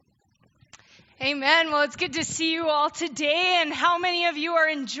Amen. Well, it's good to see you all today. And how many of you are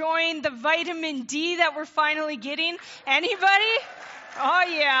enjoying the vitamin D that we're finally getting? Anybody? Oh,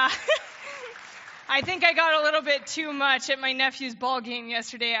 yeah. I think I got a little bit too much at my nephew's ball game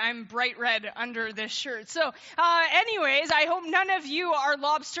yesterday. I'm bright red under this shirt. So anyways, I hope none of you are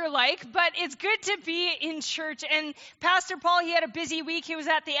lobster-like, but it's good to be in church. And Pastor Paul, he had a busy week. He was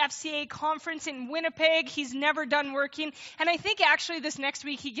at the FCA conference in Winnipeg. He's never done working. And I think actually this next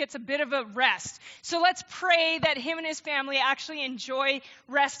week he gets a bit of a rest. So let's pray that him and his family actually enjoy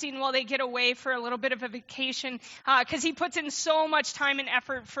resting while they get away for a little bit of a vacation, because he puts in so much time and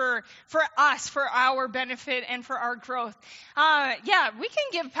effort for us, for our benefit and for our growth. We can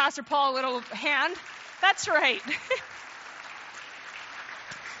give Pastor Paul a little hand. That's right.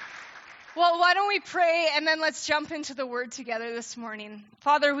 Well, why don't we pray and then let's jump into the word together this morning.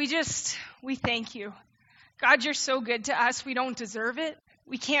 Father, we thank you. God, you're so good to us. We don't deserve it.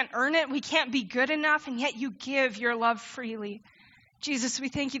 We can't earn it. We can't be good enough, and yet you give your love freely. Jesus, we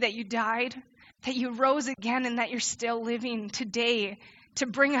thank you that you died, that you rose again, and that you're still living today to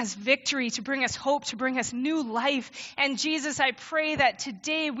bring us victory, to bring us hope, to bring us new life. And Jesus, I pray that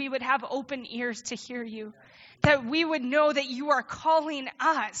today we would have open ears to hear you, that we would know that you are calling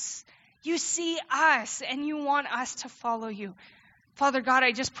us. You see us, and you want us to follow you. Father God,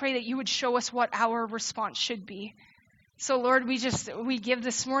 I just pray that you would show us what our response should be. So Lord, we give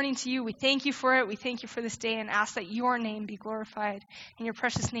this morning to you. We thank you for it. We thank you for this day and ask that your name be glorified. In your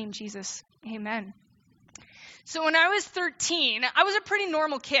precious name, Jesus. Amen. So when I was 13, I was a pretty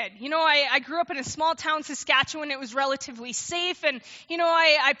normal kid. You know, I grew up in a small town, Saskatchewan. It was relatively safe. And, you know,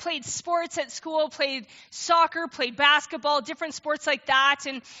 I played sports at school, played soccer, played basketball, different sports like that.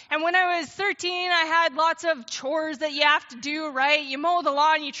 And when I was 13, I had lots of chores that you have to do, right? You mow the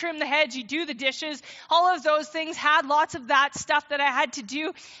lawn, you trim the hedge, you do the dishes. All of those things had lots of that stuff that I had to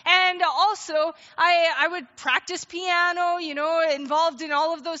do. And also, I would practice piano, you know, involved in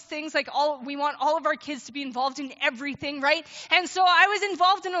all of those things. We want all of our kids to be involved in everything, right? And so I was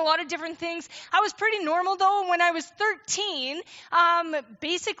involved in a lot of different things. I was pretty normal though. When I was 13,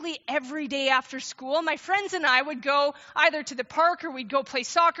 basically every day after school, my friends and I would go either to the park or we'd go play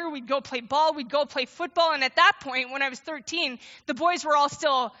soccer, we'd go play ball, we'd go play football. And at that point, when I was 13, the boys were all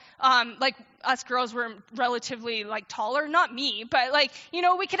still us girls were relatively taller, not me, but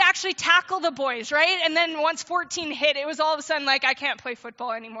we could actually tackle the boys, right? And then once 14 hit, it was all of a sudden I can't play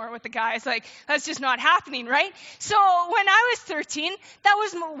football anymore with the guys. That's just not happening, right? So when I was 13, that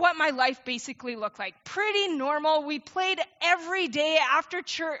was what my life basically looked like. Pretty normal. We played every day after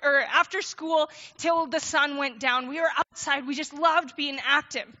church or after school till the sun went down. We were outside. We just loved being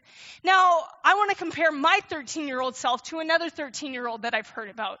active. Now, I want to compare my 13-year-old self to another 13-year-old that I've heard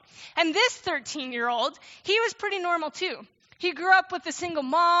about. And this 13-year-old, he was pretty normal too. He grew up with a single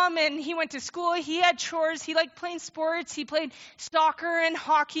mom and he went to school. He had chores. He liked playing sports. He played soccer and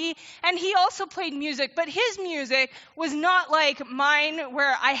hockey. And he also played music. But his music was not like mine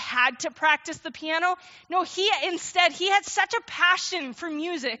where I had to practice the piano. No, he had such a passion for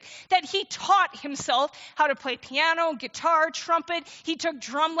music that he taught himself how to play piano, guitar, trumpet. He took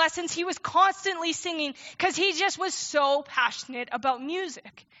drum lessons. He was constantly singing because he just was so passionate about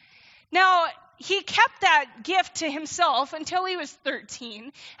music. Now, he kept that gift to himself until he was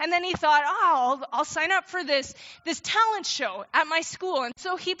 13, and then he thought, I'll sign up for this talent show at my school. And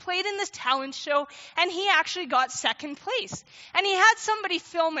so he played in this talent show, and he actually got second place. And he had somebody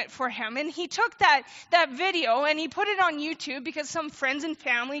film it for him, and he took that video, and he put it on YouTube because some friends and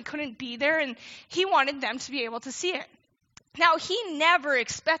family couldn't be there, and he wanted them to be able to see it. Now, he never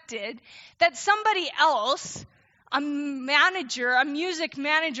expected that somebody else, a music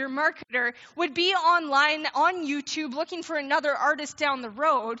manager, marketer, would be online on YouTube looking for another artist down the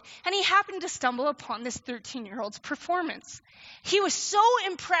road, and he happened to stumble upon this 13-year-old's performance. He was so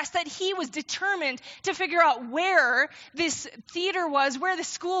impressed that he was determined to figure out where this theater was, where the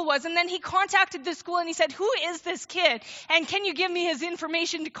school was, and then he contacted the school and he said, "Who is this kid? And can you give me his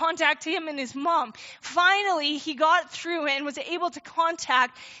information to contact him and his mom?" Finally, he got through and was able to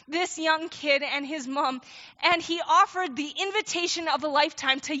contact this young kid and his mom, and he offered the invitation of a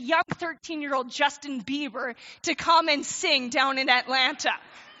lifetime to young 13-year-old Justin Bieber to come and sing down in Atlanta.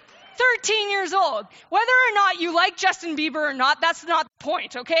 13 years old. Whether or not you like Justin Bieber or not, that's not the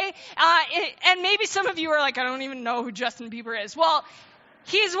point, okay? And maybe some of you are like, I don't even know who Justin Bieber is. Well,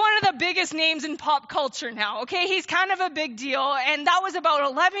 he's one of the biggest names in pop culture now, okay? He's kind of a big deal, and that was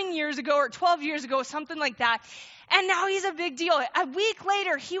about 11 years ago or 12 years ago, something like that. And now he's a big deal. A week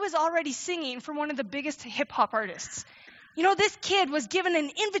later, he was already singing for one of the biggest hip-hop artists. You know, this kid was given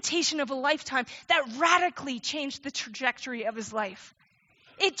an invitation of a lifetime that radically changed the trajectory of his life.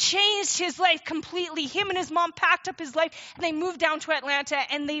 It changed his life completely. Him and his mom packed up his life and they moved down to Atlanta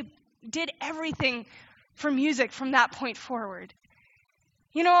and they did everything for music from that point forward.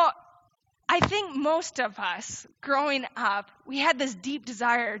 You know, I think most of us growing up, we had this deep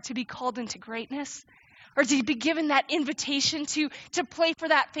desire to be called into greatness, or to be given that invitation to play for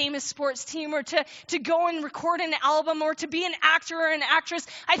that famous sports team, or to go and record an album, or to be an actor or an actress.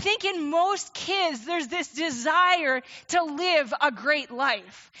 I think in most kids, there's this desire to live a great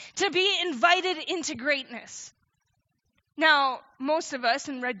life, to be invited into greatness. Now, most of us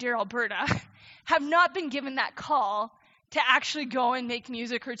in Red Deer, Alberta, have not been given that call to actually go and make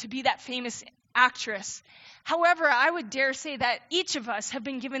music or to be that famous actress. However, I would dare say that each of us have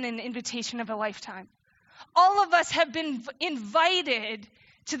been given an invitation of a lifetime. All of us have been invited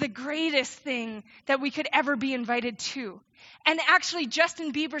to the greatest thing that we could ever be invited to. And actually,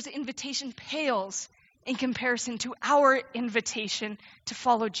 Justin Bieber's invitation pales in comparison to our invitation to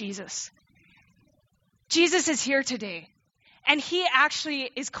follow Jesus. Jesus is here today, and he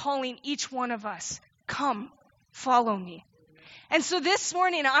actually is calling each one of us, come, follow me. And so this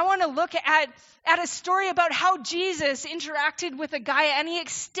morning, I want to look at a story about how Jesus interacted with a guy, and he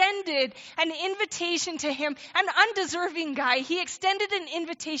extended an invitation to him, an undeserving guy. He extended an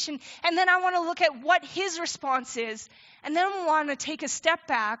invitation, and then I want to look at what his response is, and then we want to take a step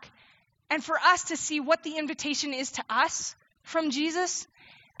back and for us to see what the invitation is to us from Jesus,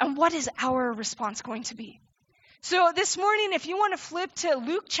 and what is our response going to be. So this morning, if you want to flip to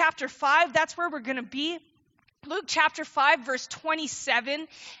Luke chapter 5, that's where we're going to be. Luke chapter 5, verse 27.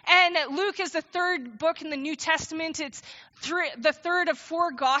 And Luke is the third book in the New Testament. It's the third of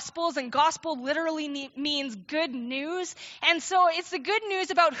 4 gospels, and gospel literally means good news. And so it's the good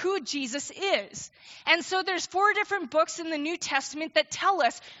news about who Jesus is. And so there's 4 different books in the New Testament that tell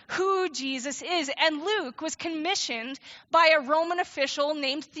us who Jesus is. And Luke was commissioned by a Roman official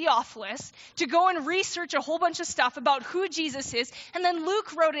named Theophilus to go and research a whole bunch of stuff about who Jesus is. And then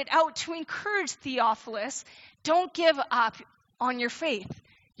Luke wrote it out to encourage Theophilus, don't give up on your faith.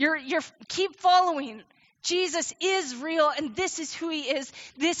 You're keep following. Jesus is real, and this is who he is.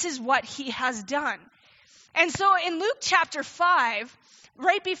 This is what he has done. And so in Luke chapter 5,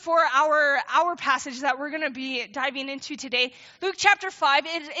 right before our passage that we're going to be diving into today, Luke chapter 5,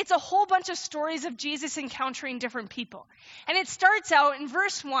 it's a whole bunch of stories of Jesus encountering different people. And it starts out in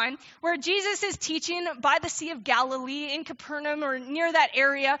verse 1, where Jesus is teaching by the Sea of Galilee in Capernaum or near that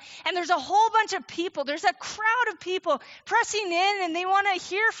area. And there's a whole bunch of people. There's a crowd of people pressing in, and they want to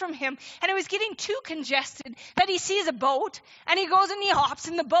hear from him. And it was getting too congested that he sees a boat, and he goes and he hops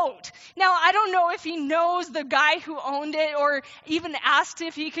in the boat. Now, I don't know if he knows the guy who owned it or even asked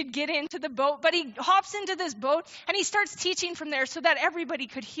if he could get into the boat, but he hops into this boat and he starts teaching from there so that everybody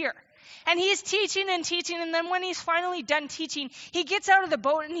could hear. And he's teaching, and then when he's finally done teaching, he gets out of the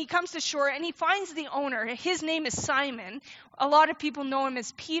boat and he comes to shore and he finds the owner. His name is Simon. A lot of people know him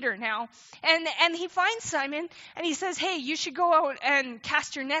as Peter now. And he finds Simon and he says, hey, you should go out and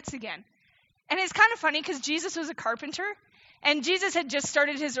cast your nets again. And it's kind of funny because Jesus was a carpenter. And Jesus had just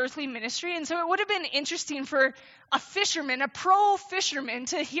started his earthly ministry, and so it would have been interesting for a fisherman, a pro fisherman,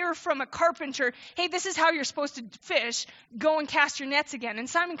 to hear from a carpenter, hey, this is how you're supposed to fish, go and cast your nets again. And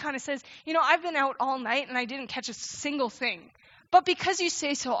Simon kind of says, you know, I've been out all night and I didn't catch a single thing. But because you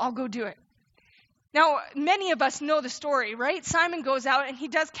say so, I'll go do it. Now, many of us know the story, right? Simon goes out and he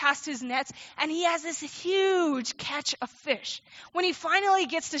does cast his nets, and he has this huge catch of fish. When he finally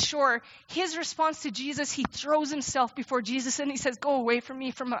gets to shore, his response to Jesus, he throws himself before Jesus and he says, go away from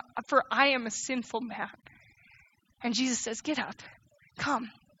me, for I am a sinful man. And Jesus says, get up, come,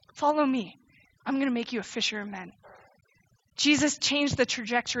 follow me. I'm going to make you a fisher of men. Jesus changed the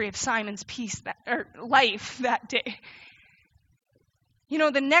trajectory of Simon's life that day. You know,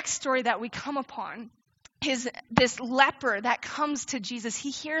 the next story that we come upon is this leper that comes to Jesus. He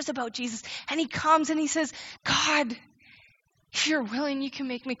hears about Jesus and he comes and he says, God, if you're willing, you can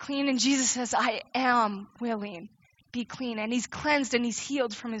make me clean. And Jesus says, I am willing, be clean. And he's cleansed and he's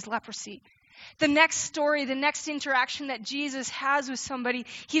healed from his leprosy. The next story, the next interaction that Jesus has with somebody,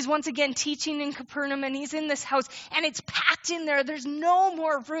 he's once again teaching in Capernaum and he's in this house and it's packed in there. There's no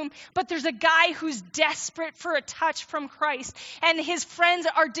more room, but there's a guy who's desperate for a touch from Christ, and his friends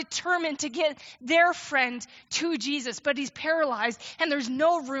are determined to get their friend to Jesus, but he's paralyzed and there's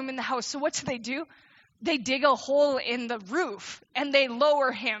no room in the house. So what do? They dig a hole in the roof and they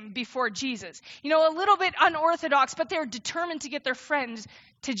lower him before Jesus. You know, a little bit unorthodox, but they're determined to get their friend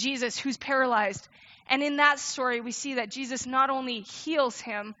to Jesus who's paralyzed. And in that story, we see that Jesus not only heals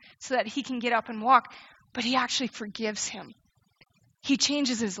him so that he can get up and walk, but he actually forgives him. He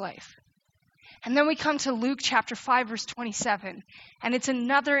changes his life. And then we come to Luke chapter 5, verse 27. And it's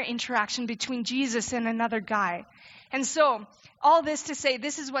another interaction between Jesus and another guy. And so, all this to say,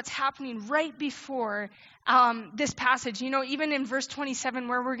 this is what's happening right before this passage. Even in verse 27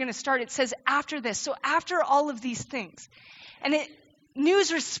 where we're going to start, it says after this. So after all of these things. And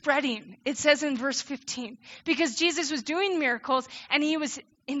news was spreading, it says in verse 15. Because Jesus was doing miracles and he was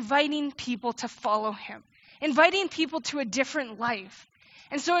inviting people to follow him. Inviting people to a different life.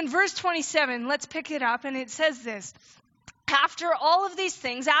 And so in verse 27, let's pick it up, and it says this. After all of these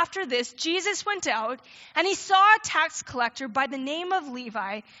things, after this, Jesus went out, and he saw a tax collector by the name of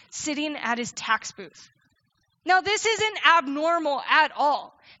Levi sitting at his tax booth. Now, this isn't abnormal at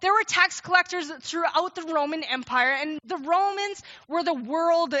all. There were tax collectors throughout the Roman Empire, and the Romans were the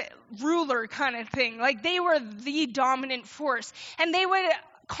world ruler kind of thing. Like, they were the dominant force, and they would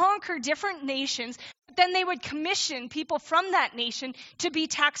conquer different nations. Then they would commission people from that nation to be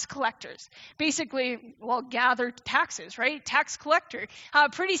tax collectors. Basically, gather taxes, right? Tax collector.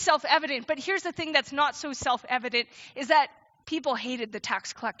 Pretty self-evident. But here's the thing that's not so self-evident, is that people hated the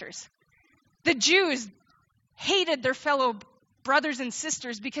tax collectors. The Jews hated their fellow brothers and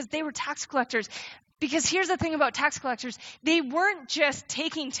sisters because they were tax collectors. Because here's the thing about tax collectors. They weren't just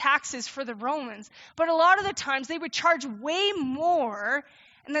taking taxes for the Romans, but a lot of the times they would charge way more,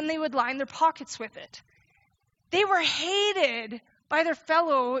 and then they would line their pockets with it. They were hated by their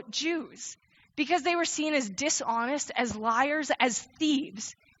fellow Jews because they were seen as dishonest, as liars, as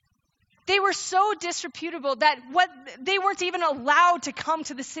thieves. They were so disreputable that they weren't even allowed to come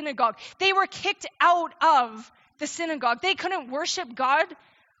to the synagogue. They were kicked out of the synagogue. They couldn't worship God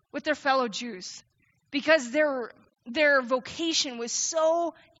with their fellow Jews because their vocation was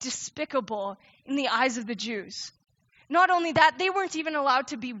so despicable in the eyes of the Jews. Not only that, they weren't even allowed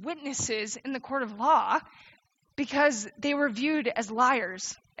to be witnesses in the court of law because they were viewed as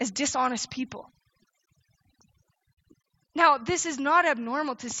liars, as dishonest people. Now, this is not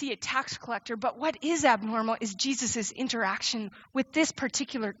abnormal to see a tax collector, but what is abnormal is Jesus' interaction with this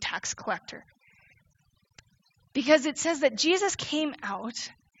particular tax collector. Because it says that Jesus came out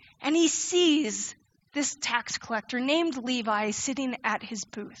and he sees this tax collector named Levi sitting at his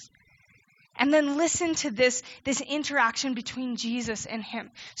booth. And then listen to this interaction between Jesus and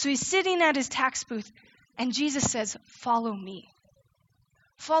him. So he's sitting at his tax booth, and Jesus says, "Follow me."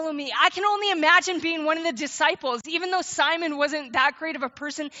 Follow me. I can only imagine being one of the disciples. Even though Simon wasn't that great of a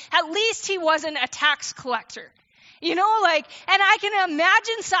person, at least he wasn't a tax collector. And I can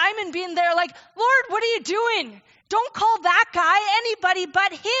imagine Simon being there like, "Lord, what are you doing? Don't call that guy anybody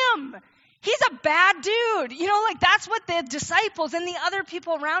but him. He's a bad dude." That's what the disciples and the other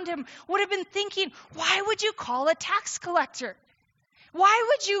people around him would have been thinking. Why would you call a tax collector? Why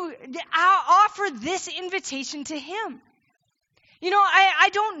would you offer this invitation to him? I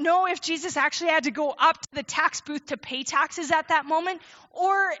don't know if Jesus actually had to go up to the tax booth to pay taxes at that moment,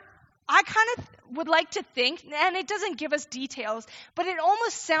 or I kind of would like to think, and it doesn't give us details, but it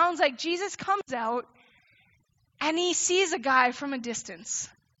almost sounds like Jesus comes out and he sees a guy from a distance.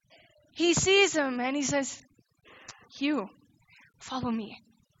 He sees him and he says, "You, follow me."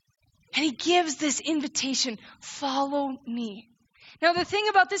 And he gives this invitation, "Follow me." Now, the thing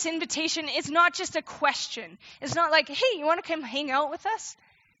about this invitation is not just a question. It's not like, "Hey, you want to come hang out with us?"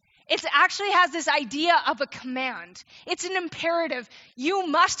 It actually has this idea of a command. It's an imperative. You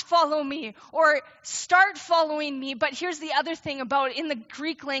must follow me, or start following me. But here's the other thing about in the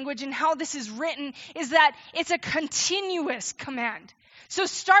Greek language and how this is written is that it's a continuous command. So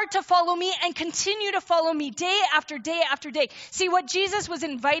start to follow me and continue to follow me day after day after day. See, what Jesus was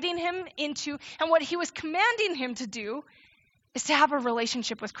inviting him into and what he was commanding him to do is to have a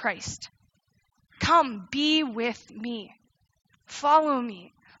relationship with Christ. Come, be with me. Follow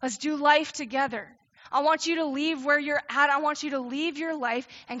me. Let's do life together. I want you to leave where you're at. I want you to leave your life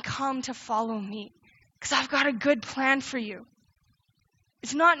and come to follow me because I've got a good plan for you.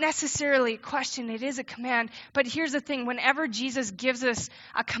 It's not necessarily a question, it is a command. But here's the thing, whenever Jesus gives us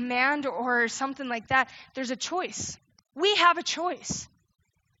a command or something like that, there's a choice. We have a choice.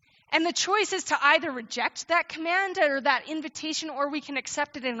 And the choice is to either reject that command or that invitation, or we can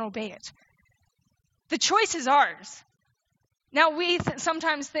accept it and obey it. The choice is ours. Now we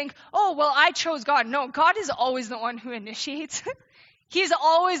sometimes think, I chose God. No, God is always the one who initiates. He's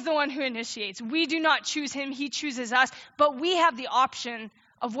always the one who initiates. We do not choose him. He chooses us. But we have the option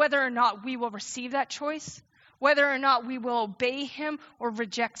of whether or not we will receive that choice, whether or not we will obey him or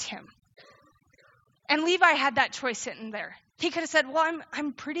reject him. And Levi had that choice sitting there. He could have said,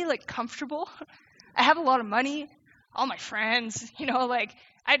 I'm pretty comfortable. I have a lot of money. all my friends, like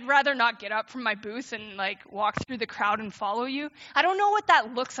I'd rather not get up from my booth and like walk through the crowd and follow you. I don't know what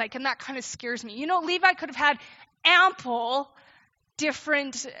that looks like, and that kind of scares me. Levi could have had ample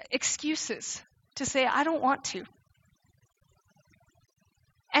different excuses to say, I don't want to.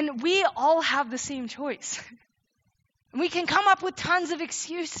 And we all have the same choice. We can come up with tons of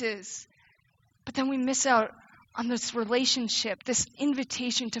excuses, but then we miss out on this relationship, this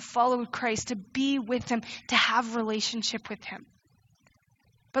invitation to follow Christ, to be with him, to have relationship with him.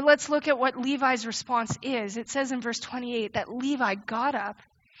 But let's look at what Levi's response is. It says in verse 28 that Levi got up,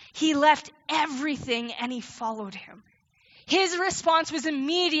 he left everything, and he followed him. His response was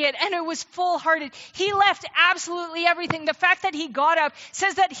immediate, and it was full-hearted. He left absolutely everything. The fact that he got up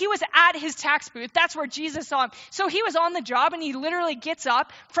says that he was at his tax booth. That's where Jesus saw him. So he was on the job, and he literally gets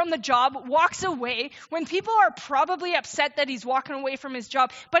up from the job, walks away, when people are probably upset that he's walking away from his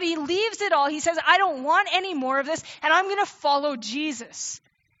job. But he leaves it all. He says, I don't want any more of this, and I'm going to follow Jesus.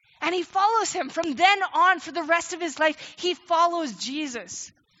 And he follows him. From then on, for the rest of his life, he follows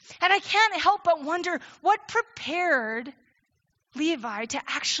Jesus. And I can't help but wonder what prepared Levi to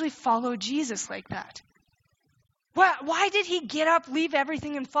actually follow Jesus like that. Why did he get up, leave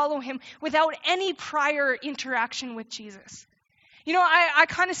everything, and follow him without any prior interaction with Jesus? I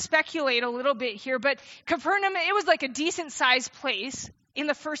kind of speculate a little bit here, but Capernaum, it was like a decent-sized place in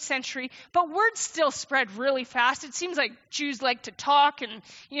the first century, but word still spread really fast. It seems like Jews like to talk and,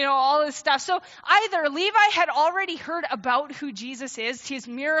 all this stuff. So either Levi had already heard about who Jesus is, his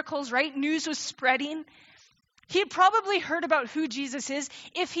miracles, right? News was spreading. He had probably heard about who Jesus is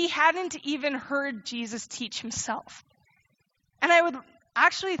if he hadn't even heard Jesus teach himself. And I would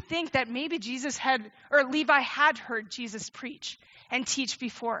actually think that maybe Levi had heard Jesus preach and teach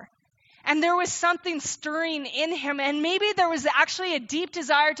before. And there was something stirring in him, and maybe there was actually a deep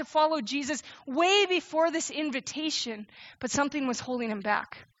desire to follow Jesus way before this invitation, but something was holding him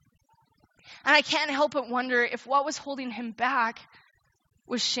back. And I can't help but wonder if what was holding him back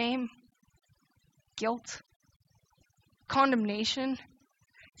was shame, guilt, condemnation,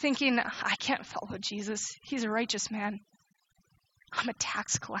 thinking, I can't follow Jesus. He's a righteous man. I'm a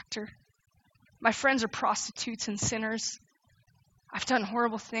tax collector. My friends are prostitutes and sinners. I've done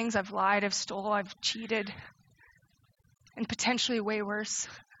horrible things. I've lied, I've stole, I've cheated, and potentially way worse.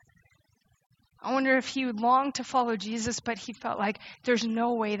 I wonder if he longed to follow Jesus, but he felt like there's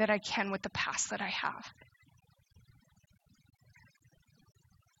no way that I can with the past that I have.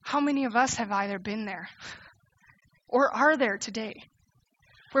 How many of us have either been there or are there today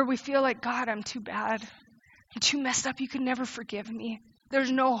where we feel like, God, I'm too bad. I'm too messed up. You could never forgive me.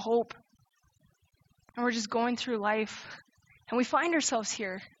 There's no hope. And we're just going through life. And we find ourselves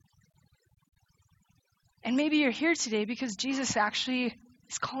here. And maybe you're here today because Jesus actually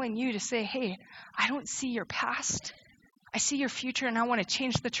is calling you to say, hey, I don't see your past. I see your future, and I want to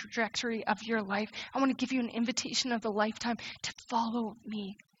change the trajectory of your life. I want to give you an invitation of the lifetime to follow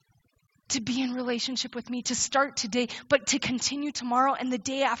me, to be in relationship with me, to start today, but to continue tomorrow and the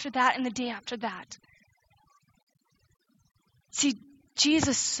day after that and the day after that. See,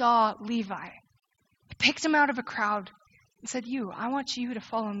 Jesus saw Levi. He picked him out of a crowd and said, I want you to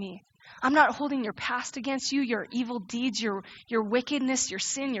follow me. I'm not holding your past against you, your evil deeds, your wickedness, your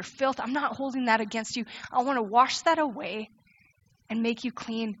sin, your filth. I'm not holding that against you. I want to wash that away and make you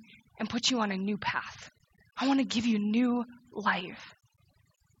clean and put you on a new path. I want to give you new life.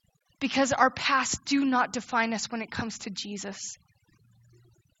 Because our past do not define us when it comes to Jesus.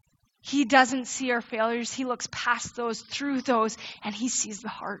 He doesn't see our failures. He looks past those, through those, and he sees the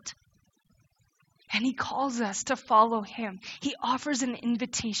heart. And he calls us to follow him. He offers an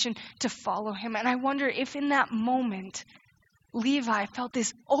invitation to follow him. And I wonder if in that moment, Levi felt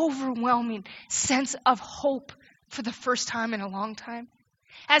this overwhelming sense of hope for the first time in a long time.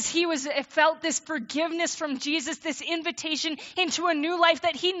 As he felt this forgiveness from Jesus, this invitation into a new life,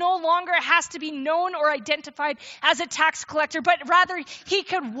 that he no longer has to be known or identified as a tax collector, but rather he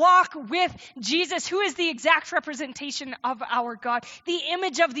could walk with Jesus, who is the exact representation of our God, the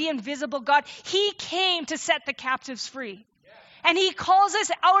image of the invisible God. He came to set the captives free. And he calls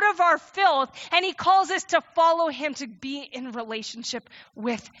us out of our filth, and he calls us to follow him, to be in relationship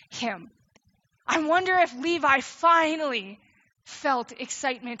with him. I wonder if Levi finally felt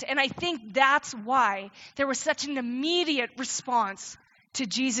excitement. And I think that's why there was such an immediate response to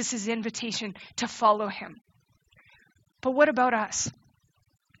Jesus' invitation to follow him. But what about us?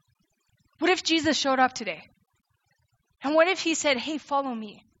 What if Jesus showed up today? And what if he said, hey, follow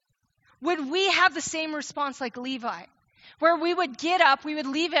me? Would we have the same response like Levi, where we would get up, we would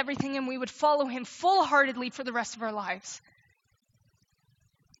leave everything, and we would follow him full-heartedly for the rest of our lives?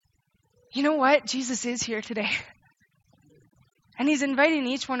 You know what? Jesus is here today. And he's inviting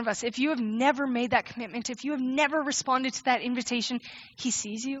each one of us. If you have never made that commitment, if you have never responded to that invitation, he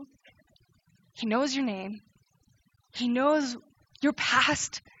sees you. He knows your name. He knows your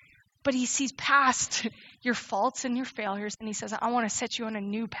past, but he sees past your faults and your failures, and he says, I want to set you on a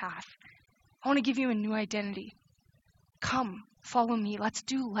new path. I want to give you a new identity. Come, follow me. Let's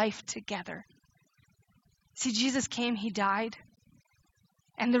do life together. See, Jesus came, he died.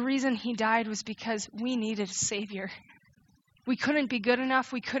 And the reason he died was because we needed a Savior. We couldn't be good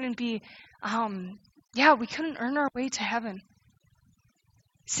enough. We couldn't be, we couldn't earn our way to heaven.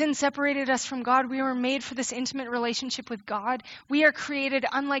 Sin separated us from God. We were made for this intimate relationship with God. We are created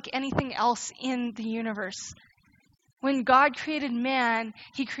unlike anything else in the universe. When God created man,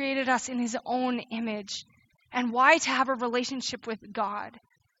 he created us in his own image. And why to have a relationship with God?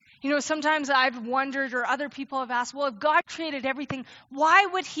 You know, sometimes I've wondered, or other people have asked, well, if God created everything, why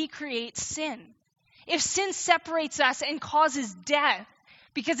would he create sin? If sin separates us and causes death,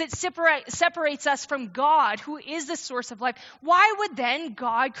 because it separates us from God, who is the source of life, why would then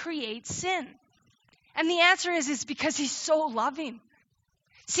God create sin? And the answer is because he's so loving.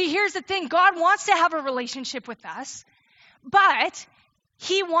 See, here's the thing. God wants to have a relationship with us, but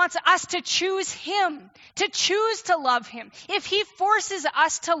he wants us to choose him, to choose to love him. If he forces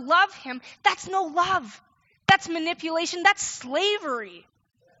us to love him, that's no love. That's manipulation. That's slavery.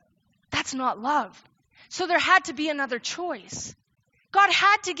 That's not love. So there had to be another choice. God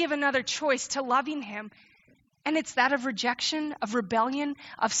had to give another choice to loving him, and it's that of rejection, of rebellion,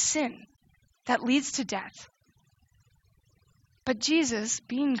 of sin that leads to death. But Jesus,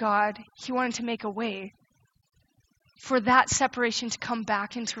 being God, he wanted to make a way for that separation to come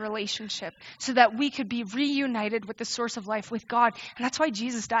back into relationship so that we could be reunited with the source of life, with God. And that's why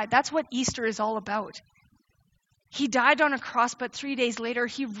Jesus died. That's what Easter is all about. He died on a cross, but 3 days later,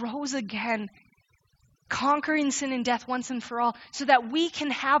 he rose again, conquering sin and death once and for all, so that we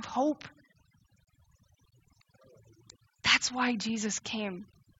can have hope. That's why Jesus came.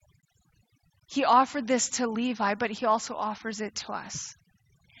 He offered this to Levi, but he also offers it to us.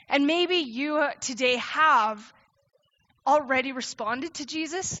 And maybe you today have already responded to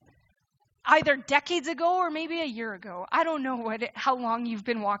Jesus, either decades ago or maybe a year ago. I don't know how long you've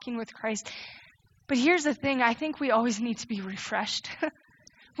been walking with Christ. But here's the thing, I think we always need to be refreshed.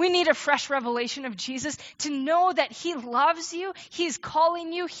 We need a fresh revelation of Jesus to know that he loves you, he's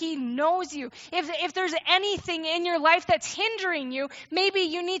calling you, he knows you. If there's anything in your life that's hindering you, maybe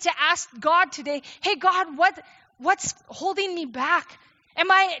you need to ask God today, hey God, what's holding me back?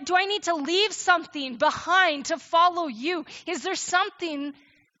 Do I need to leave something behind to follow you? Is there something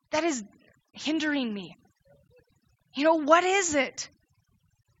that is hindering me? You know, what is it?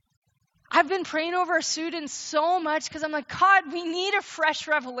 I've been praying over our students so much because I'm like, God, we need a fresh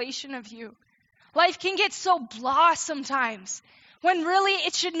revelation of you. Life can get so blah sometimes, when really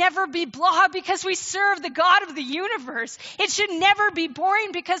it should never be blah because we serve the God of the universe. It should never be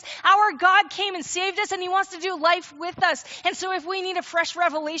boring because our God came and saved us and he wants to do life with us. And so if we need a fresh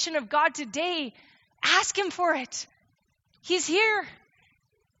revelation of God today, ask him for it. He's here.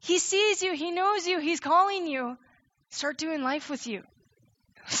 He sees you. He knows you. He's calling you. Start doing life with you.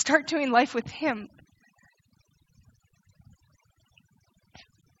 Start doing life with him.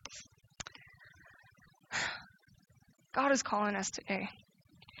 God is calling us today.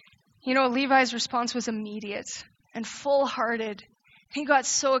 You know, Levi's response was immediate and full-hearted. He got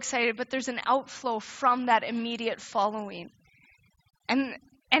so excited, but there's an outflow from that immediate following. And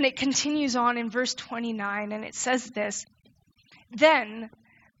it continues on in verse 29, and it says this, Then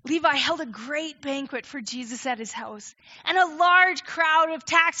Levi held a great banquet for Jesus at his house, and a large crowd of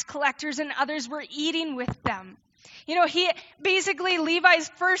tax collectors and others were eating with them. You know, Levi's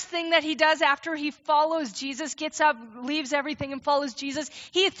first thing that he does after he follows Jesus, gets up, leaves everything and follows Jesus,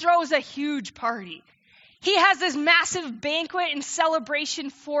 he throws a huge party. He has this massive banquet and celebration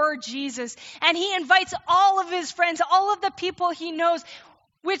for Jesus, and he invites all of his friends, all of the people he knows,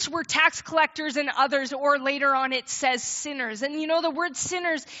 which were tax collectors and others, or later on it says sinners. And you know, the word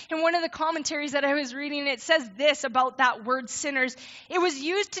sinners, in one of the commentaries that I was reading, it says this about that word sinners. It was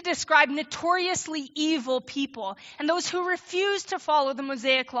used to describe notoriously evil people and those who refused to follow the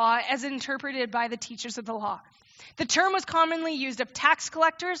Mosaic law as interpreted by the teachers of the law. The term was commonly used of tax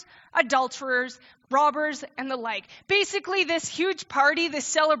collectors, adulterers, robbers, and the like. Basically, this huge party, this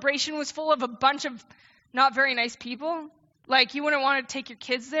celebration was full of a bunch of not very nice people. Like, you wouldn't want to take your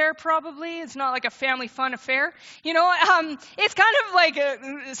kids there, probably. It's not like a family fun affair. You know, it's kind of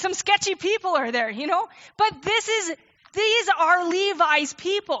like some sketchy people are there, you know. But these are Levi's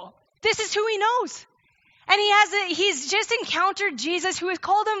people. This is who he knows. And he's just encountered Jesus, who has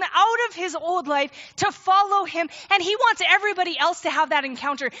called him out of his old life to follow him. And he wants everybody else to have that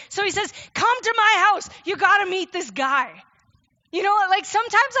encounter. So he says, come to my house. You got to meet this guy. You know, like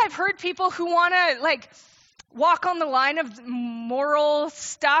sometimes I've heard people who want to like walk on the line of moral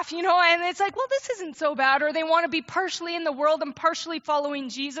stuff, you know, and it's like, well, this isn't so bad. Or they want to be partially in the world and partially following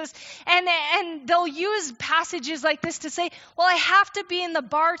Jesus. And they'll use passages like this to say, well, I have to be in the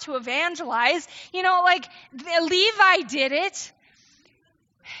bar to evangelize. You know, like Levi did it.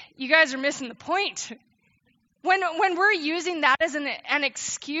 You guys are missing the point. When we're using that as an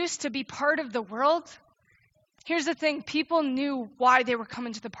excuse to be part of the world, here's the thing. People knew why they were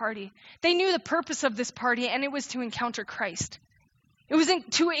coming to the party. They knew the purpose of this party, and it was to encounter Christ. It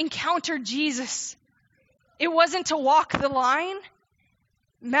wasn't to encounter Jesus. It wasn't to walk the line.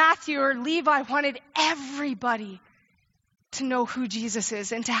 Matthew or Levi wanted everybody to know who Jesus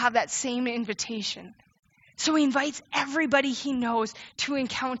is and to have that same invitation. So he invites everybody he knows to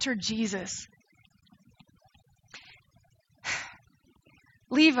encounter Jesus.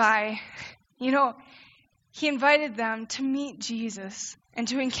 Levi, you know, he invited them to meet Jesus and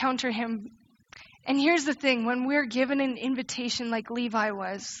to encounter him. And here's the thing, when we're given an invitation like Levi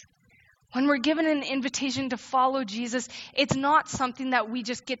was, when we're given an invitation to follow Jesus, it's not something that we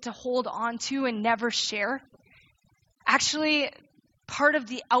just get to hold on to and never share. Actually, part of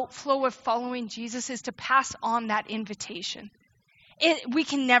the outflow of following Jesus is to pass on that invitation. We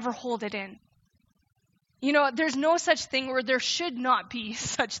can never hold it in. You know, there's no such thing, or there should not be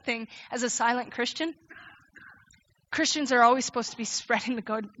such thing as a silent Christian. Christians are always supposed to be spreading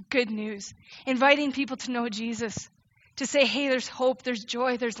the good news, inviting people to know Jesus, to say, hey, there's hope, there's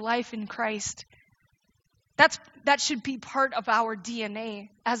joy, there's life in Christ. That should be part of our DNA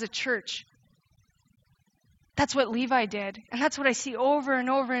as a church. That's what Levi did. And that's what I see over and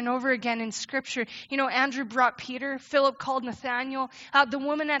over and over again in Scripture. You know, Andrew brought Peter. Philip called Nathanael. The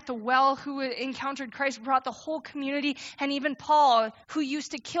woman at the well who encountered Christ brought the whole community. And even Paul, who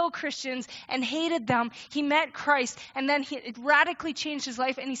used to kill Christians and hated them, he met Christ. And then it radically changed his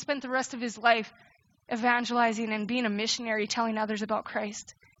life. And he spent the rest of his life evangelizing and being a missionary, telling others about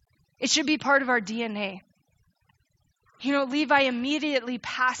Christ. It should be part of our DNA. You know, Levi immediately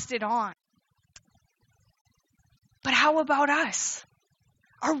passed it on. But how about us?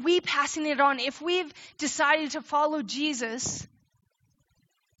 Are we passing it on? If we've decided to follow Jesus,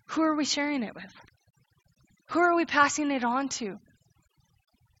 who are we sharing it with? Who are we passing it on to?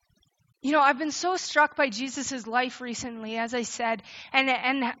 You know, I've been so struck by Jesus' life recently, as I said,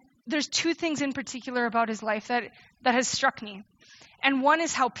 and there's two things in particular about his life that has struck me. And one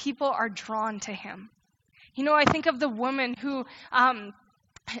is how people are drawn to him. You know, I think of the woman who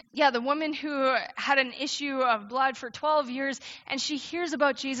had an issue of blood for 12 years, and she hears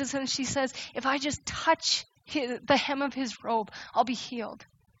about Jesus, and she says, if I just touch the hem of his robe, I'll be healed.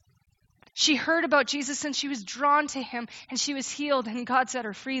 She heard about Jesus, and she was drawn to him, and she was healed, and God set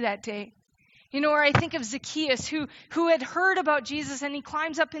her free that day. You know, or I think of Zacchaeus, who had heard about Jesus, and he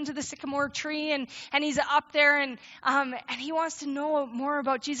climbs up into the sycamore tree, and he's up there, and he wants to know more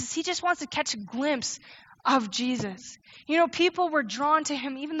about Jesus. He just wants to catch a glimpse of Jesus. You know, people were drawn to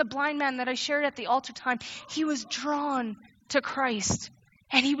him. Even the blind man that I shared at the altar time, he was drawn to Christ,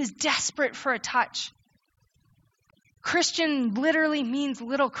 and he was desperate for a touch. Christian literally means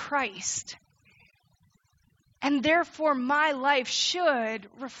little Christ. And therefore, my life should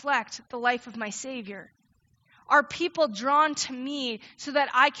reflect the life of my Savior. Are people drawn to me so that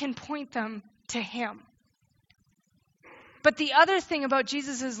I can point them to him? But the other thing about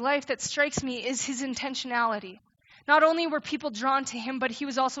Jesus' life that strikes me is his intentionality. Not only were people drawn to him, but he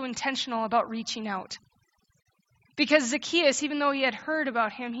was also intentional about reaching out. Because Zacchaeus, even though he had heard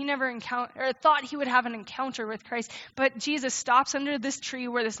about him, he never thought he would have an encounter with Christ. But Jesus stops under this tree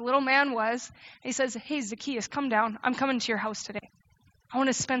where this little man was. And he says, hey, Zacchaeus, come down. I'm coming to your house today. I want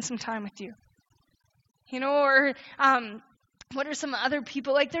to spend some time with you. You know, or what are some other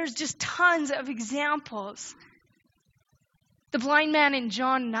people? Like, there's just tons of examples. The blind man in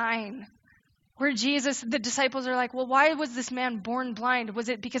John 9, where the disciples are like, well, why was this man born blind? Was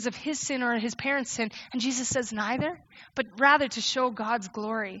it because of his sin or his parents' sin? And Jesus says neither, but rather to show God's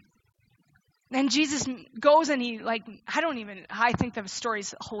glory. And Jesus goes and I think the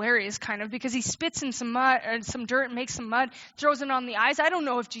story's hilarious kind of, because he spits in some mud or some dirt, makes some mud, throws it on the eyes. I don't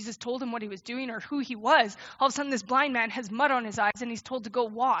know if Jesus told him what he was doing or who he was. All of a sudden this blind man has mud on his eyes and he's told to go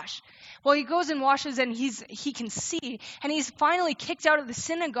wash. Well, he goes and washes and he can see, and he's finally kicked out of the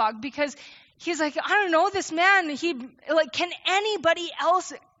synagogue because he's like, I don't know, this man, can anybody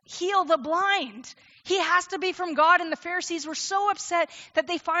else heal the blind. He has to be from God. And the Pharisees were so upset that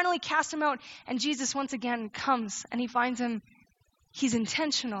they finally cast him out. And Jesus once again comes and he finds him. He's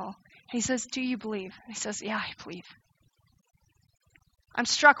intentional. And he says, do you believe? And he says, yeah, I believe. I'm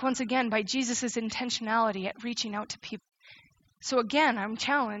struck once again by Jesus' intentionality at reaching out to people. So again, I'm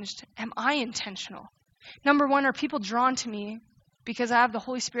challenged. Am I intentional? Number one, are people drawn to me because I have the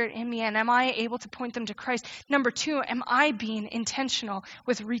Holy Spirit in me, and am I able to point them to Christ? Number two, am I being intentional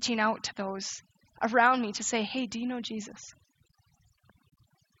with reaching out to those around me to say, hey, do you know Jesus?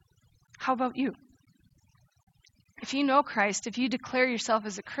 How about you? If you know Christ, if you declare yourself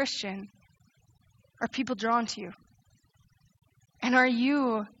as a Christian, are people drawn to you? And are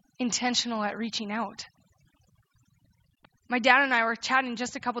you intentional at reaching out? My dad and I were chatting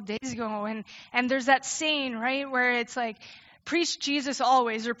just a couple days ago, and there's that saying, right, where it's like, preach Jesus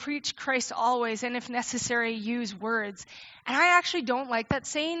always, or preach Christ always, and if necessary, use words. And I actually don't like that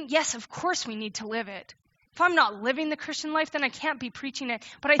saying. Yes, of course we need to live it. If I'm not living the Christian life, then I can't be preaching it.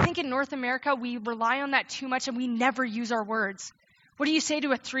 But I think in North America, we rely on that too much, and we never use our words. What do you say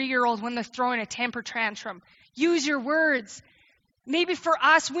to a 3-year-old when they're throwing a temper tantrum? Use your words. Maybe for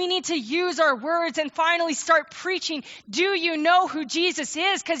us, we need to use our words and finally start preaching. Do you know who Jesus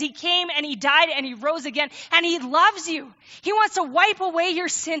is? Because he came and he died and he rose again and he loves you. He wants to wipe away your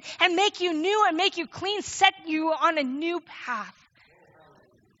sin and make you new and make you clean, set you on a new path.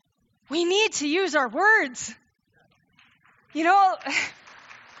 We need to use our words. You know,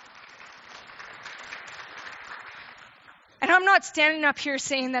 and I'm not standing up here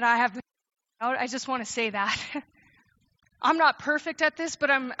saying that I have the out. I just want to say that. I'm not perfect at this, but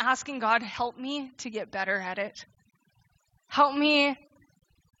I'm asking God, help me to get better at it. Help me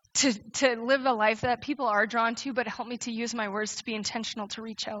to live a life that people are drawn to, but help me to use my words to be intentional, to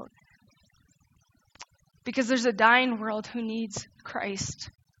reach out. Because there's a dying world who needs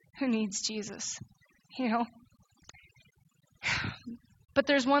Christ, who needs Jesus, you know. But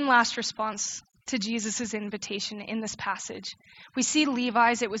there's one last response to Jesus' invitation in this passage. We see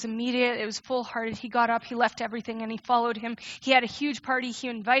Levi's, it was immediate, it was full-hearted. He got up, he left everything, and he followed him. He had a huge party. He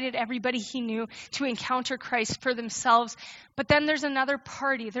invited everybody he knew to encounter Christ for themselves. But then there's another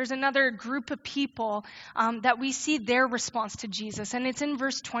party. There's another group of people that we see their response to Jesus. And it's in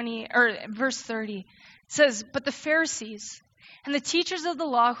verse 30. It says, but the Pharisees and the teachers of the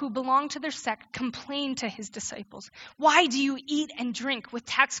law who belonged to their sect complained to his disciples, why do you eat and drink with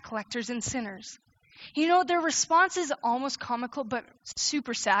tax collectors and sinners? You know, their response is almost comical, but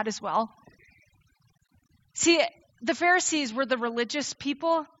super sad as well. See, the Pharisees were the religious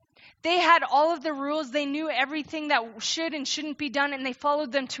people. They had all of the rules. They knew everything that should and shouldn't be done, and they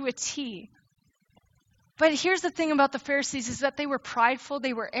followed them to a T. But here's the thing about the Pharisees is that they were prideful,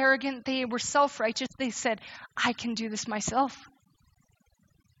 they were arrogant, they were self-righteous. They said, I can do this myself.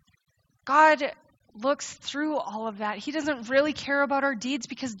 God looks through all of that. He doesn't really care about our deeds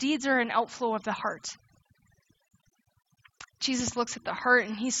because deeds are an outflow of the heart. Jesus looks at the heart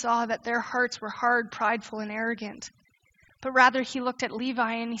and he saw that their hearts were hard, prideful, and arrogant. But rather he looked at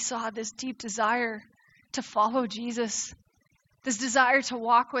Levi and he saw this deep desire to follow Jesus. This desire to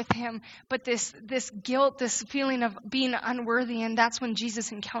walk with him, but this guilt, this feeling of being unworthy, and that's when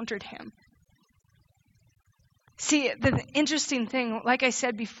Jesus encountered him. See, the interesting thing, like I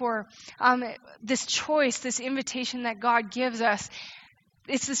said before, this choice, this invitation that God gives us,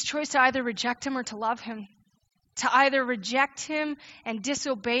 it's this choice to either reject him or to love him, to either reject him and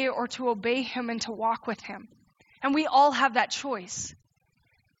disobey or to obey him and to walk with him. And we all have that choice.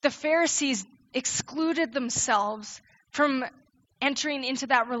 The Pharisees excluded themselves from entering into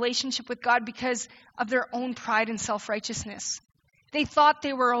that relationship with God because of their own pride and self-righteousness. They thought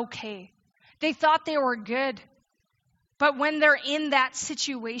they were okay. They thought they were good. But when they're in that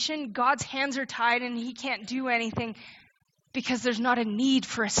situation, God's hands are tied and he can't do anything because there's not a need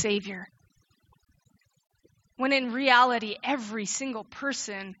for a savior. When in reality, every single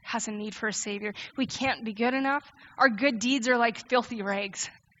person has a need for a savior. We can't be good enough. Our good deeds are like filthy rags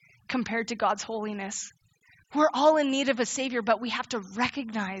compared to God's holiness. We're all in need of a savior, but we have to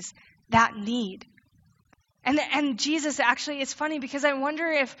recognize that need. And Jesus actually, it's funny because I wonder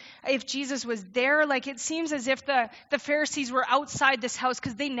if Jesus was there. Like it seems as if the Pharisees were outside this house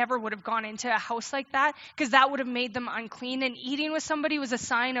because they never would have gone into a house like that because that would have made them unclean. And eating with somebody was a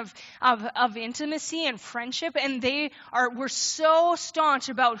sign of intimacy and friendship. And were so staunch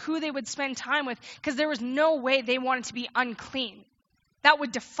about who they would spend time with because there was no way they wanted to be unclean. that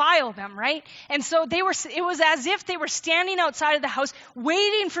would defile them, right? And so it was as if they were standing outside of the house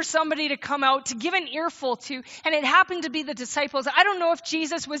waiting for somebody to come out to give an earful to, and it happened to be the disciples. I don't know if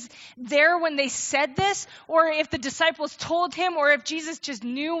Jesus was there when they said this, or if the disciples told him, or if Jesus just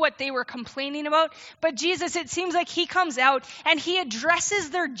knew what they were complaining about. But Jesus, it seems like he comes out and he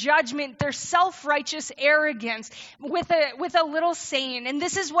addresses their judgment, their self-righteous arrogance with a little saying. And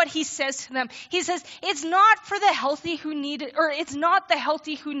this is what he says to them. He says, it's not the healthy who need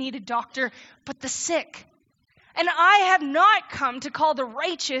a doctor, but the sick. And I have not come to call the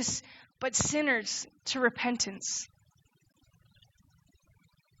righteous, but sinners to repentance.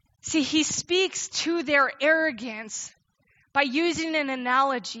 See, he speaks to their arrogance by using an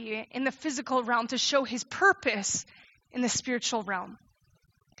analogy in the physical realm to show his purpose in the spiritual realm.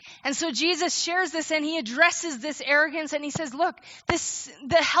 And so Jesus shares this and he addresses this arrogance and he says, look,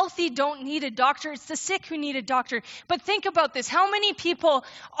 the healthy don't need a doctor. It's the sick who need a doctor. But think about this. How many people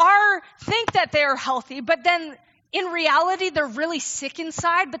think that they're healthy, but then in reality, they're really sick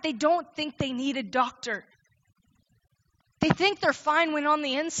inside, but they don't think they need a doctor. They think they're fine when on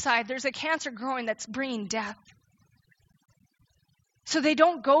the inside, there's a cancer growing that's bringing death. So they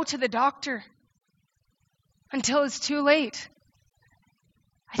don't go to the doctor until it's too late.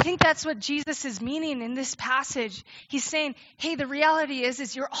 I think that's what Jesus is meaning in this passage. He's saying, hey, the reality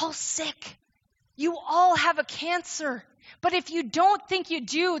is you're all sick. You all have a cancer. But if you don't think you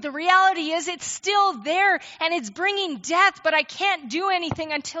do, the reality is it's still there and it's bringing death, but I can't do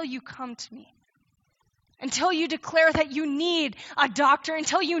anything until you come to me. Until you declare that you need a doctor,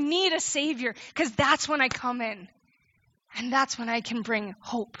 until you need a savior, because that's when I come in. And that's when I can bring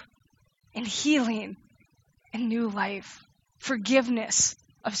hope and healing and new life, forgiveness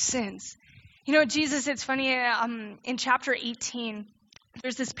of sins. You know, Jesus, it's funny, in chapter 18,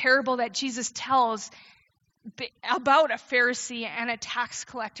 there's this parable that Jesus tells about a Pharisee and a tax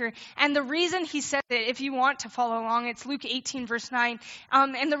collector. And the reason he said it, if you want to follow along, it's Luke 18, verse 9.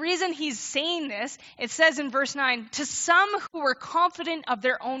 And the reason he's saying this, it says in verse 9, to some who were confident of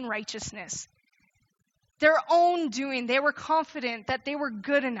their own righteousness, their own doing, they were confident that they were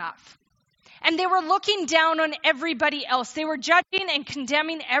good enough. And they were looking down on everybody else. They were judging and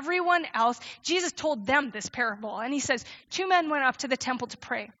condemning everyone else. Jesus told them this parable. And he says, 2 men went up to the temple to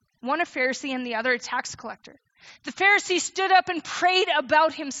pray. One a Pharisee and the other a tax collector. The Pharisee stood up and prayed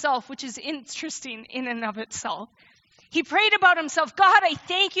about himself, which is interesting in and of itself. He prayed about himself. God, I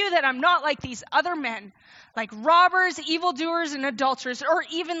thank you that I'm not like these other men, like robbers, evildoers, and adulterers, or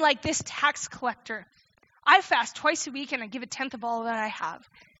even like this tax collector. I fast twice a week and I give 1/10 of all that I have.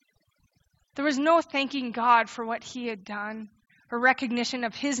 There was no thanking God for what he had done or recognition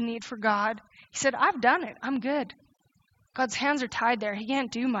of his need for God. He said, I've done it. I'm good. God's hands are tied there. He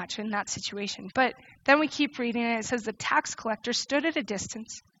can't do much in that situation. But then we keep reading and it says the tax collector stood at a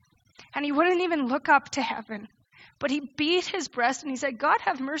distance and he wouldn't even look up to heaven. But he beat his breast and he said, God,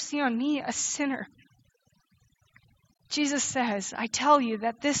 have mercy on me, a sinner. Jesus says, I tell you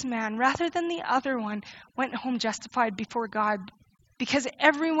that this man, rather than the other one, went home justified before God. Because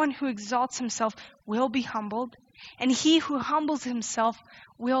everyone who exalts himself will be humbled, and he who humbles himself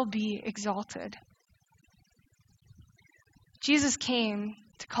will be exalted. Jesus came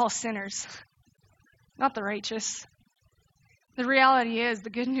to call sinners, not the righteous. The reality is,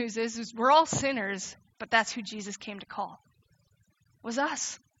 the good news is we're all sinners, but that's who Jesus came to call. Was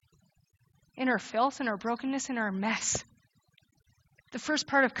us. In our filth, in our brokenness, in our mess. The first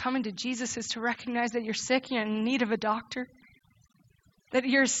part of coming to Jesus is to recognize that you're sick, you're in need of a doctor. That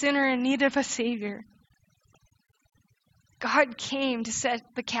you're a sinner in need of a savior. God came to set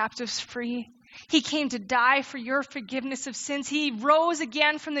the captives free. He came to die for your forgiveness of sins. He rose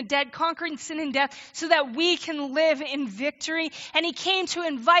again from the dead, conquering sin and death so that we can live in victory. And he came to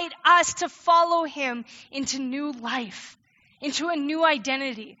invite us to follow him into new life, into a new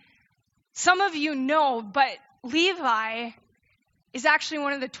identity. Some of you know, but Levi is actually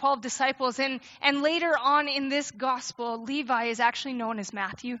one of the 12 disciples. And later on in this gospel, Levi is actually known as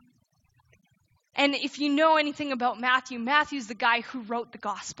Matthew. And if you know anything about Matthew, Matthew's the guy who wrote the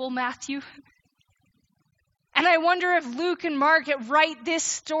gospel, Matthew. And I wonder if Luke and Mark write this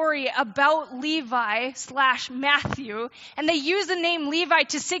story about Levi/Matthew, and they use the name Levi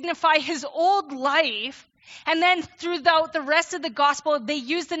to signify his old life. And then throughout the rest of the gospel, they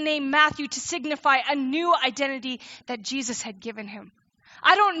use the name Matthew to signify a new identity that Jesus had given him.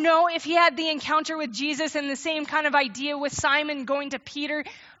 I don't know if he had the encounter with Jesus and the same kind of idea with Simon going to Peter,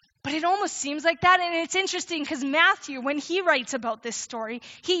 but it almost seems like that. And it's interesting because Matthew, when he writes about this story,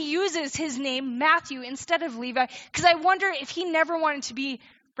 he uses his name Matthew instead of Levi, because I wonder if he never wanted to be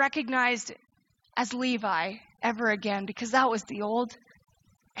recognized as Levi ever again, because that was the old.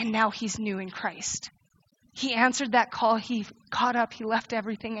 And now he's new in Christ. He answered that call. He got up, he left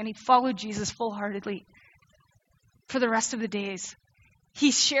everything, and he followed Jesus full-heartedly for the rest of the days.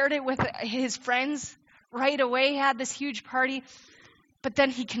 He shared it with his friends right away, had this huge party, but then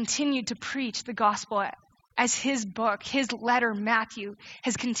he continued to preach the gospel as his book, his letter, Matthew,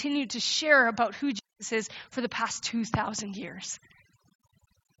 has continued to share about who Jesus is for the past 2,000 years.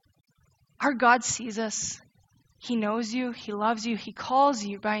 Our God sees us. He knows you. He loves you. He calls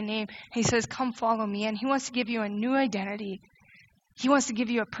you by name. He says, come follow me. And he wants to give you a new identity. He wants to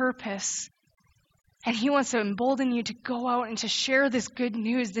give you a purpose. And he wants to embolden you to go out and to share this good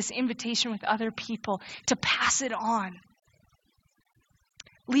news, this invitation with other people, to pass it on.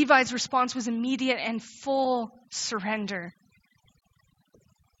 Levi's response was immediate and full surrender.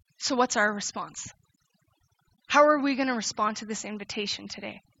 So what's our response? How are we going to respond to this invitation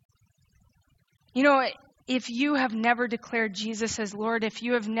today? You know, if you have never declared Jesus as Lord, if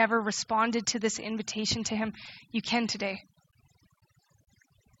you have never responded to this invitation to him, you can today.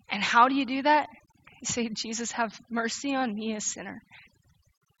 And how do you do that? You say, Jesus, have mercy on me, a sinner.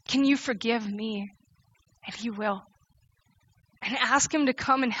 Can you forgive me? And he will. And ask him to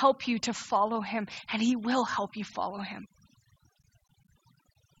come and help you to follow him, and he will help you follow him.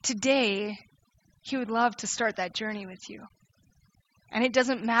 Today, he would love to start that journey with you. And it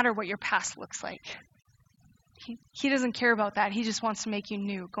doesn't matter what your past looks like. He doesn't care about that. He just wants to make you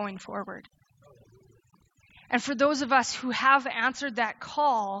new going forward. And for those of us who have answered that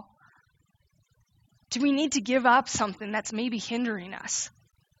call, do we need to give up something that's maybe hindering us?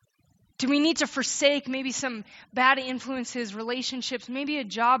 Do we need to forsake maybe some bad influences, relationships, maybe a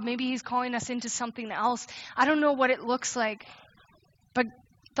job, maybe he's calling us into something else? I don't know what it looks like, but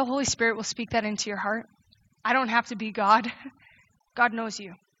the Holy Spirit will speak that into your heart. I don't have to be God. God knows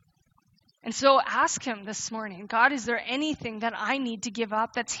you. And so ask him this morning, God, is there anything that I need to give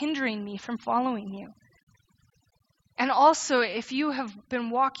up that's hindering me from following you? And also, if you have been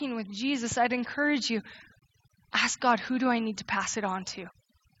walking with Jesus, I'd encourage you, ask God, who do I need to pass it on to?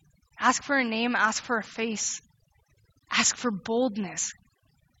 Ask for a name, ask for a face, ask for boldness.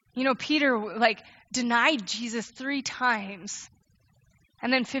 You know, Peter denied Jesus 3 times.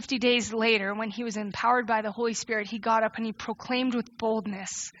 And then 50 days later, when he was empowered by the Holy Spirit, he got up and he proclaimed with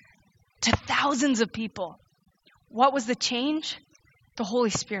boldness to thousands of people. What was the change? The Holy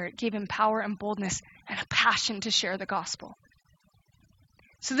Spirit gave him power and boldness and a passion to share the gospel.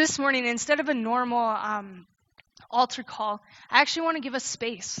 So this morning, instead of a normal altar call, I actually want to give us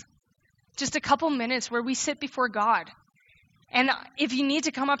space. Just a couple minutes where we sit before God. And if you need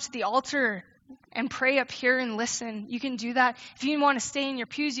to come up to the altar and pray up here and listen, you can do that. If you want to stay in your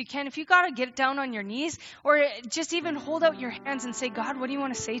pews, you can. If you got to get down on your knees, or just even hold out your hands and say, God, what do you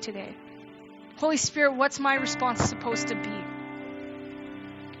want to say today? Holy Spirit, what's my response supposed to be?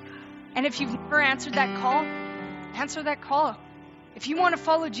 And if you've never answered that call, answer that call. If you want to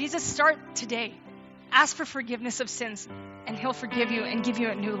follow Jesus, start today. Ask for forgiveness of sins, and he'll forgive you and give you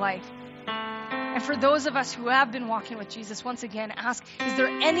a new life. And for those of us who have been walking with Jesus, once again, ask, is there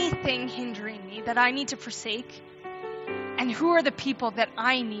anything hindering me that I need to forsake? And who are the people that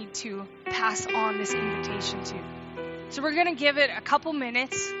I need to pass on this invitation to? So we're going to give it a couple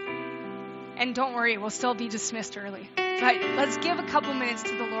minutes. And don't worry, we'll still be dismissed early. But let's give a couple minutes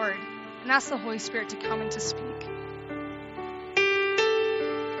to the Lord and ask the Holy Spirit to come and to speak.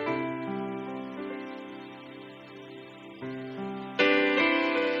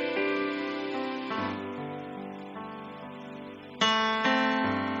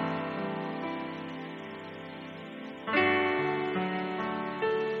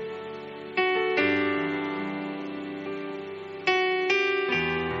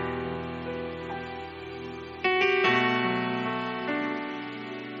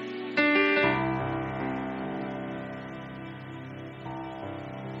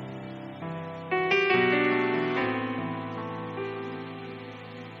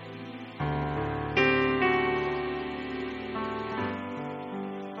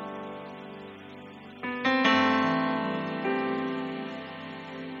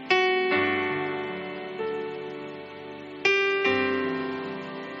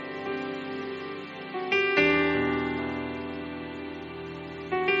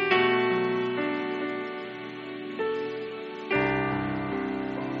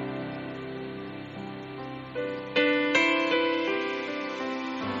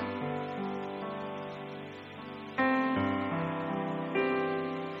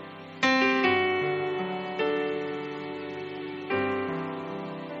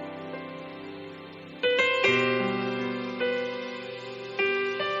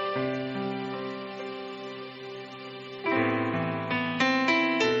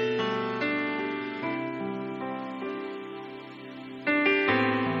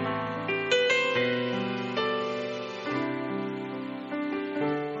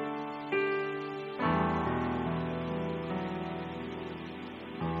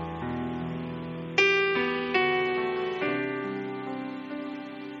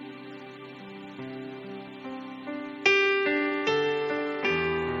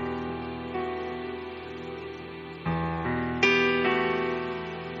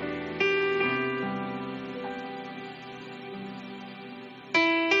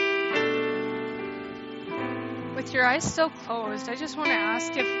 with your eyes still closed, I just want to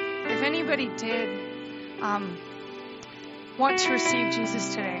ask if anybody did want to receive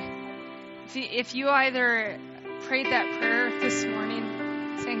Jesus today. If you either prayed that prayer this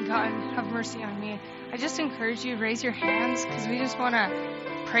morning, saying, God, have mercy on me, I just encourage you to raise your hands, because we just want to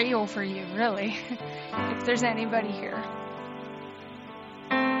pray over you, really, if there's anybody here.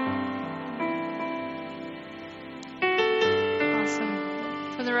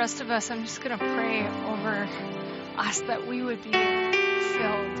 Awesome. For the rest of us, I'm just going to pray over us that we would be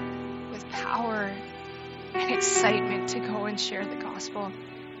filled with power and excitement to go and share the gospel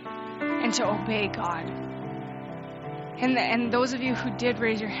and to obey God. And those of you who did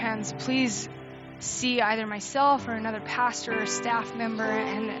raise your hands, please see either myself or another pastor or staff member,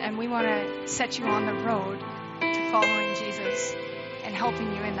 and we want to set you on the road to following Jesus and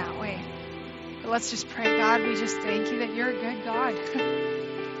helping you in that way. But let's just pray. God, we just thank you that you're a good God.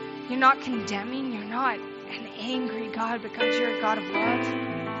 You're not condemning, you're not an angry God, but God, you're a God of love.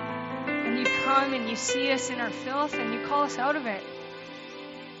 And you come and you see us in our filth and you call us out of it.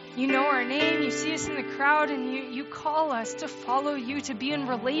 You know our name, you see us in the crowd, and you call us to follow you, to be in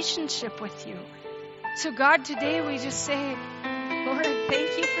relationship with you. So God, today we just say, Lord,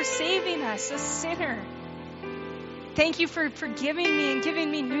 thank you for saving us, a sinner. Thank you for forgiving me and giving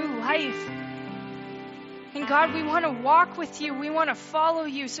me new life. And God, we want to walk with you. We want to follow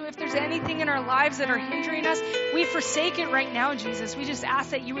you. So if there's anything in our lives that are hindering us, we forsake it right now, Jesus. We just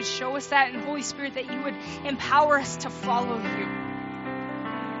ask that you would show us that, and Holy Spirit, that you would empower us to follow you.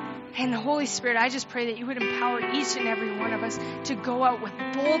 And the Holy Spirit, I just pray that you would empower each and every one of us to go out with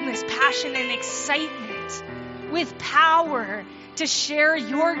boldness, passion, and excitement, with power, to share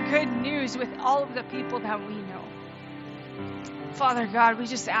your good news with all of the people that we know. Father God, we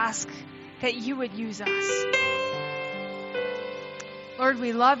just ask that you would use us. Lord,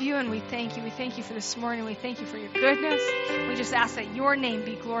 we love you and we thank you. We thank you for this morning. We thank you for your goodness. We just ask that your name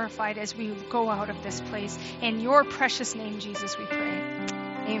be glorified as we go out of this place. In your precious name, Jesus, we pray.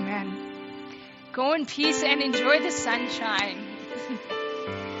 Amen. Go in peace and enjoy the sunshine.